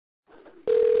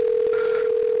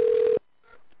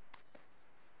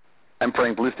I'm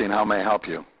Frank Bluestein. How may I help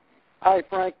you? Hi,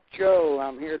 Frank. Joe,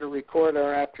 I'm here to record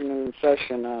our afternoon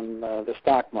session on the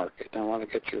stock market. I want to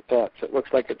get your thoughts. It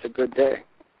looks like it's a good day.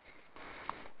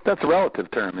 That's a relative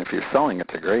term. If you're selling,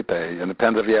 it's a great day. It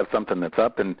depends if you have something that's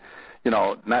up and,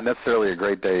 not necessarily a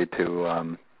great day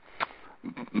to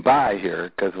buy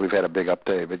here because we've had a big up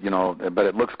day. But, but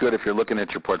it looks good if you're looking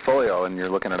at your portfolio and you're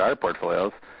looking at our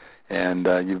portfolios and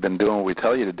you've been doing what we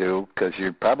tell you to do because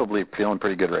you're probably feeling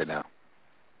pretty good right now.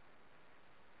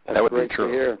 That's that would great be true.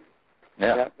 To hear.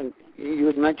 Yeah. And you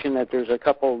had mentioned that there's a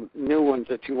couple new ones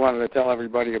that you wanted to tell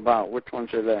everybody about. Which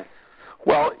ones are they?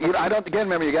 Well,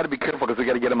 remember, you got to be careful because we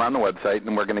got to get them on the website,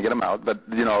 and we're going to get them out. But,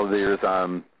 there's,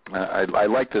 I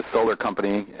like this solar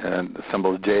company, and the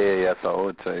symbol is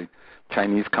JASO. It's a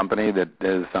Chinese company that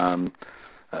is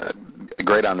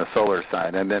great on the solar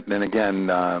side. And then again,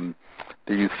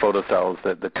 they use photocells,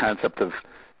 the concept of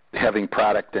having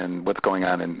product and what's going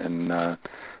on in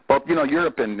both,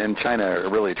 Europe and China are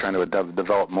really trying to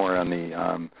develop more on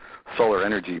the solar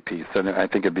energy piece. And I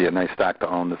think it'd be a nice stock to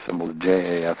own, the symbol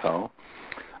JASO.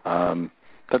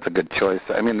 That's a good choice.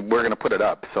 I mean, we're going to put it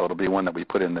up, so it'll be one that we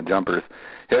put in the jumpers.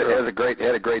 It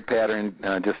had a great pattern,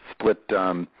 just split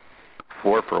 4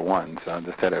 for 1. So I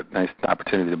just had a nice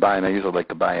opportunity to buy, and I usually like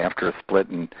to buy after a split.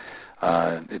 And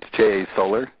it's JA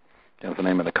Solar, is the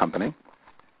name of the company.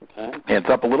 Okay. And it's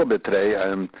up a little bit today.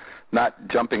 I'm not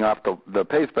jumping off the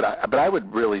pace, but I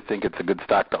would really think it's a good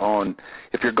stock to own.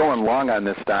 If you're going long on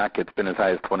this stock, it's been as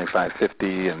high as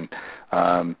 $25.50, and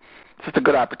it's just a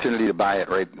good opportunity to buy it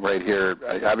right here.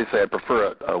 Obviously, I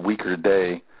prefer a weaker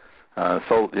day.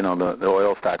 The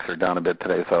oil stocks are down a bit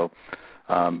today, so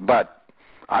but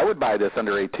I would buy this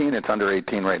under 18. It's under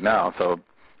 18 right now, so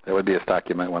that would be a stock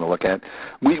you might want to look at.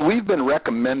 We've been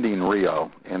recommending Rio,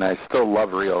 and I still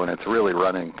love Rio, and it's really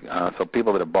running. So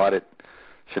people that have bought it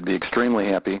should be extremely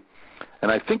happy. And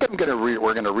I think we're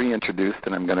going to reintroduce,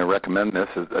 and I'm going to recommend this,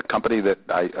 is a company that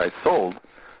I sold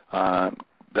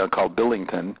called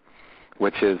Billington,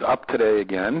 which is up today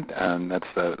again, and that's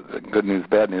the good news,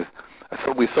 bad news.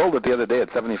 So we sold it the other day at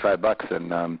 $75,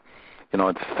 and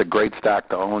it's a great stock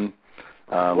to own.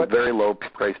 Very low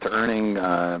price to earning.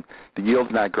 The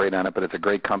yield's not great on it, but it's a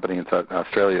great company. It's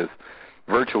Australia's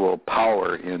virtual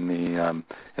power in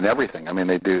everything. I mean,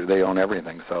 they own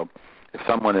everything. So if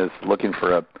someone is looking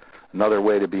for another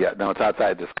way to be, now it's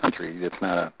outside this country. It's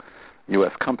not a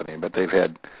U.S. company, but they've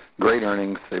had great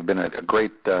earnings. They've been a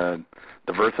great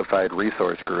diversified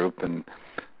resource group, and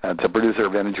it's a producer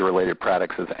of energy-related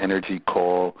products as energy,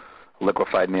 coal,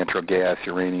 liquefied natural gas,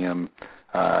 uranium,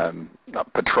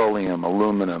 petroleum,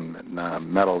 aluminum, and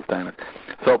metals, diamonds.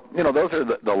 So, those are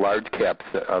the large caps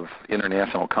of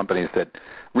international companies that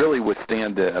really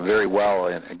withstand very well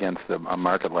against a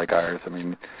market like ours. I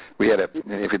mean,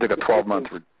 if you took a 12-month,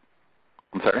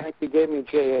 I'm sorry? I think you gave me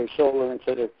JA Solar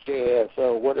instead of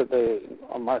JASO. What are the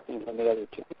markings on the other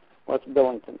two? What's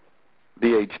Billington?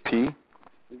 BHP.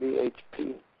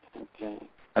 BHP, okay.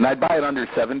 And I'd buy it under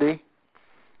 70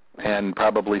 and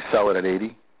probably sell it at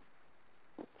 80.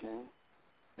 Okay.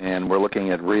 And we're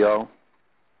looking at Rio.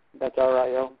 That's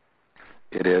RIO?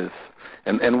 It is.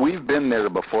 And we've been there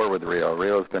before with Rio.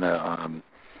 Rio's been a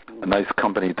nice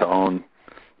company to own.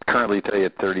 Currently today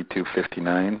at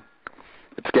 $32.59.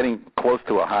 It's getting close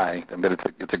to a high. I mean,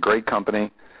 it's a great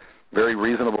company, very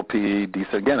reasonable PE,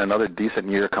 decent. Again, another decent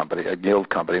year company, a yield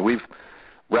company. We've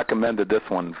recommended this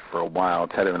one for a while.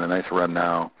 It's headed in a nice run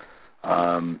now.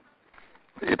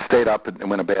 It stayed up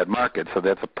in a bad market, so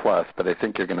that's a plus. But I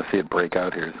think you're going to see it break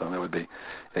out here, so that would be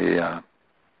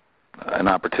an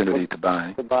opportunity to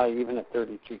buy. To buy even at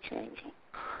 32 change.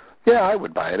 Yeah, I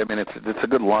would buy it. I mean, it's a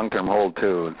good long-term hold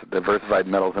too. It's a diversified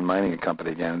metals and mining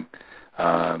company again.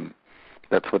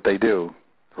 That's what they do.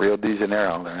 Rio de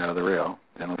Janeiro, they're out of the Rio.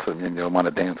 So you don't want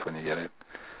to dance when you get it.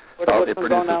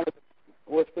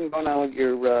 What's been going on with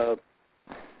your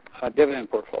dividend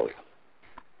portfolio?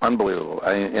 Unbelievable.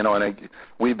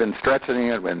 We've been stressing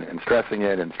it and stressing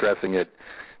it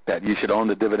that you should own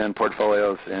the dividend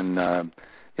portfolios. And,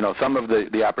 some of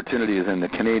the opportunities in the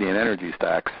Canadian energy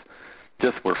stocks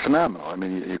just were phenomenal. I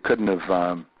mean, you couldn't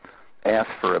have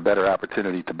asked for a better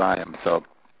opportunity to buy them. So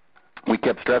we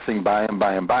kept stressing buy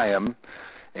them,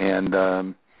 and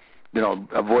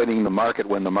avoiding the market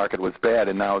when the market was bad.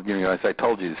 And now, as I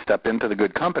told you, step into the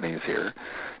good companies here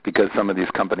because some of these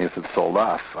companies have sold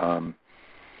off.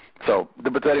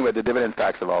 But anyway, the dividend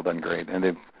stocks have all done great, and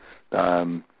they've.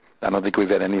 I don't think we've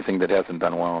had anything that hasn't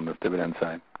done well on this dividend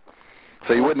side.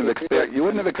 So you wouldn't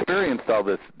have experienced all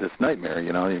this nightmare,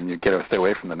 and you got to stay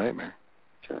away from the nightmare.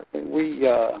 Sure. We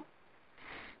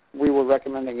were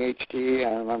recommending HT.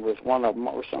 I remember it was one of them.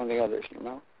 What were some of the others?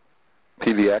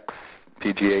 PVX,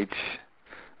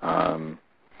 PGH.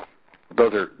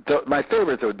 Those are my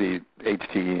favorites. Would be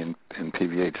HTE and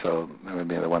PVH. So that would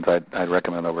be the ones I'd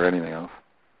recommend over anything else.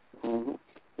 Mm-hmm.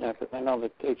 Yeah, because I know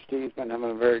that HTE's been having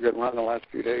a very good run the last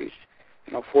few days.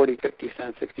 40, 50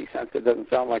 cents, 60 cents. It doesn't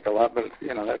sound like a lot, but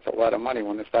that's a lot of money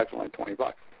when the stock's only $20.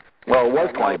 Well, it was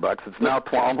 $20. It's now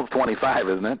almost 25,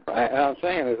 isn't it? I'm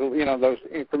saying is, those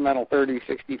incremental 30,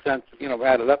 60 cents,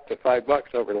 added up to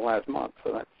 $5 over the last month.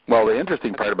 So that's the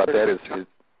interesting part about that is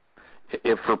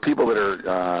if for people that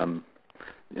are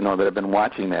that have been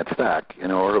watching that stock,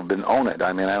 or have been own it.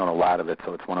 I mean, I own a lot of it,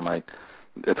 so it's one of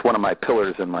my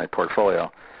pillars in my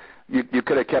portfolio. You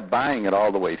could have kept buying it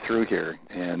all the way through here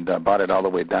and bought it all the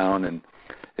way down, and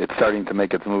it's starting to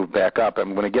make its move back up.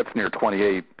 And when it gets near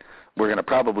 28, we're going to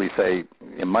probably say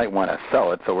you might want to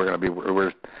sell it. So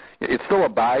it's still a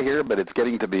buy here, but it's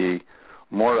getting to be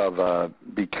more of a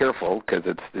be careful because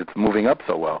it's moving up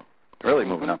so well, really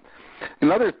moving up.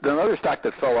 Another stock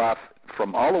that fell off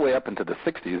from all the way up into the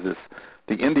 60s is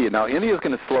the India. Now India is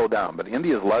going to slow down, but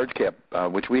India's large cap,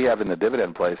 which we have in the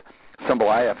dividend place, symbol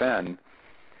IFN.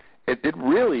 It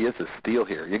really is a steal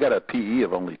here. You got a PE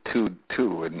of only 2,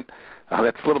 and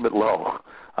that's a little bit low.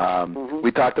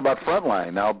 We talked about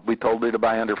Frontline. Now we told you to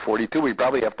buy under 42. We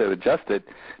probably have to adjust it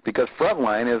because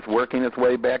Frontline is working its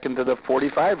way back into the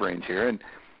 45 range here, and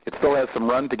it still has some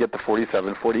run to get to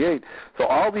 47, 48. So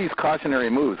all these cautionary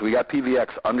moves. We got PVX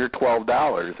under $12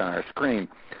 on our screen.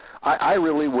 I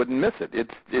really wouldn't miss it.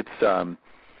 It's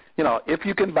if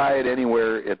you can buy it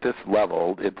anywhere at this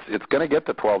level, it's going to get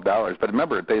to $12. But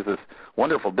remember, it pays this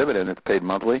wonderful dividend. It's paid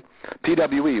monthly.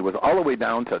 PWE was all the way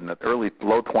down to the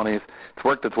low 20s. It's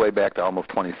worked its way back to almost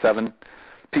 27.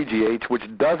 PGH, which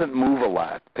doesn't move a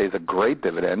lot, pays a great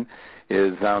dividend,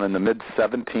 is down in the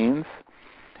mid-17s.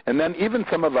 And then even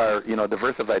some of our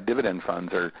diversified dividend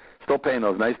funds are still paying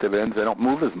those nice dividends. They don't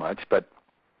move as much, but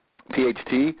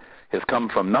PHT has come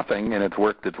from nothing, and it's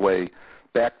worked its way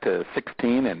back to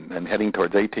 16 and heading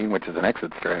towards 18, which is an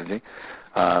exit strategy.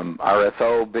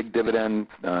 RSO, big dividend.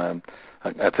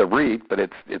 That's a REIT, but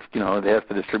it has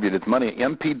to distribute its money.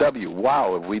 MPW,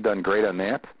 wow, have we done great on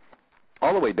that?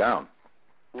 All the way down.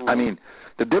 Mm-hmm. I mean,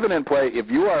 the dividend play, if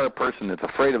you are a person that's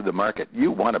afraid of the market,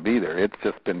 you want to be there. It's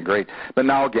just been great. But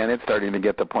now, again, it's starting to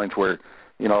get to points where,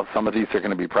 some of these are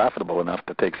going to be profitable enough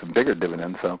to take some bigger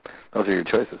dividends, so those are your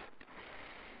choices.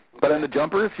 But in the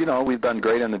jumpers, we've done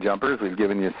great in the jumpers. We've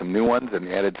given you some new ones and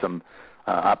added some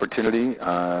opportunity,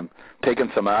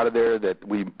 taken some out of there that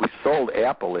we sold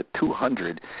Apple at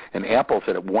 200 and Apple's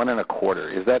at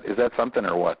 1.25. Is that something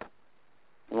or what?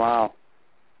 Wow.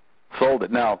 Sold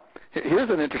it. Now, here's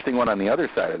an interesting one on the other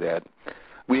side of that.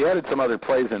 We added some other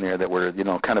plays in there that were,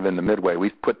 kind of in the midway. We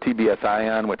put TBS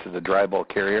Ion, which is a dry bulk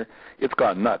carrier. It's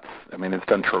gone nuts. I mean, it's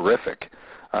done terrific.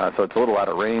 So it's a little out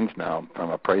of range now from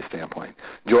a price standpoint.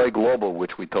 Joy Global,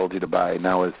 which we told you to buy,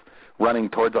 now is running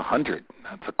towards 100.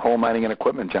 That's a coal mining and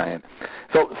equipment giant.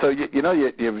 So as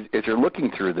you're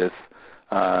looking through this,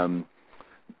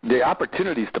 the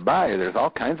opportunities to buy, there's all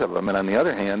kinds of them. And on the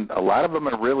other hand, a lot of them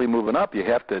are really moving up. You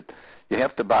have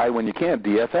to buy when you can.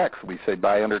 DSX, we say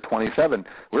buy under 27.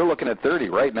 We're looking at 30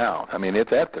 right now. I mean,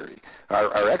 it's at 30.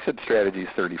 Our exit strategy is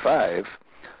 35,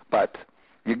 but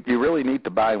you really need to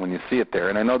buy when you see it there.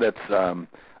 And I know that's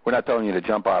we're not telling you to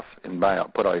jump off and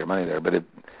put all your money there, but it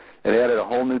added a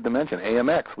whole new dimension.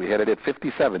 AMX, we had it at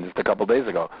 57 just a couple days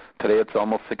ago. Today it's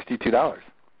almost $62.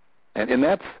 And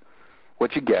that's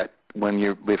what you get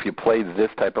if you play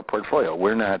this type of portfolio.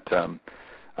 We're not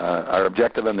our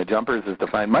objective on the jumpers is to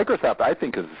find Microsoft. I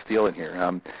think is a steal in here.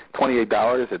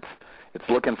 $28. It's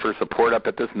looking for support up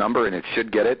at this number, and it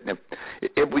should get it.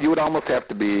 You would almost have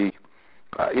to be.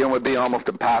 It would be almost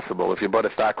impossible if you bought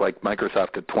a stock like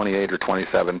Microsoft at 28 or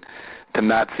 27 to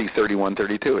not see 31,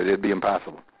 32. It'd be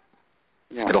impossible.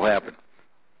 Yeah. It'll happen.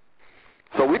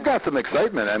 So we've got some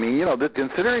excitement. I mean,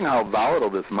 considering how volatile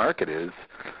this market is,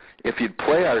 if you'd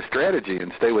play our strategy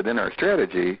and stay within our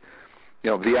strategy,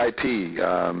 VIP,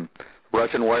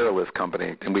 Russian wireless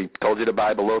company, and we told you to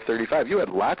buy below 35. You had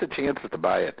lots of chances to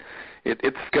buy it.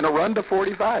 It's going to run to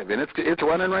 45, and it's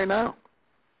running right now.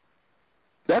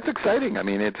 That's exciting. I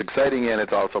mean, it's exciting and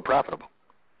it's also profitable.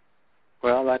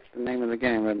 Well, that's the name of the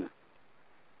game, isn't it?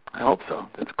 I hope so.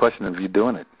 It's a question of you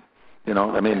doing it. Okay.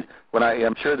 I mean,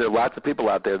 I'm sure there are lots of people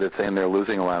out there that saying they're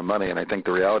losing a lot of money, and I think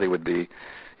the reality would be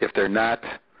if they're not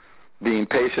being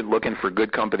patient, looking for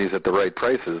good companies at the right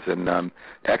prices, and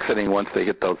exiting once they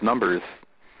hit those numbers,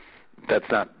 that's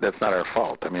not our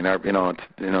fault. I mean,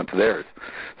 it's theirs.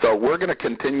 So we're going to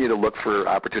continue to look for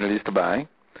opportunities to buy.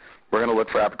 We're going to look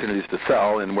for opportunities to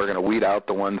sell, and we're going to weed out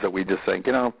the ones that we just think,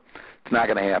 it's not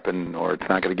going to happen or it's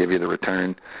not going to give you the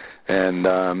return. And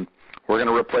we're going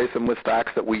to replace them with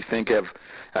stocks that we think have.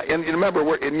 And you remember,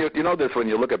 you know this when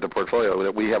you look at the portfolio,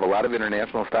 that we have a lot of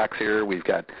international stocks here. We've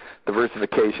got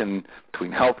diversification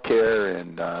between healthcare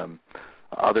and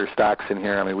other stocks in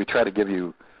here. I mean, we try to give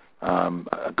you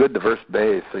a good diverse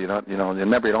base. So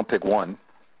remember, you don't pick one.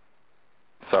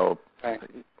 So,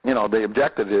 the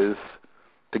objective is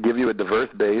to give you a diverse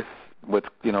base with,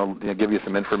 give you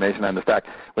some information on the stock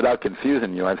without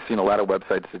confusing you. I've seen a lot of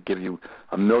websites that give you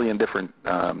a million different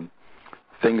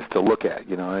things to look at,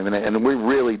 and we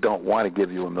really don't want to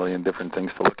give you a million different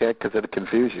things to look at because it'll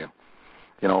confuse you.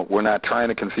 We're not trying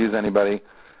to confuse anybody.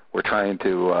 We're trying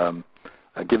to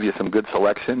give you some good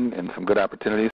selection and some good opportunities.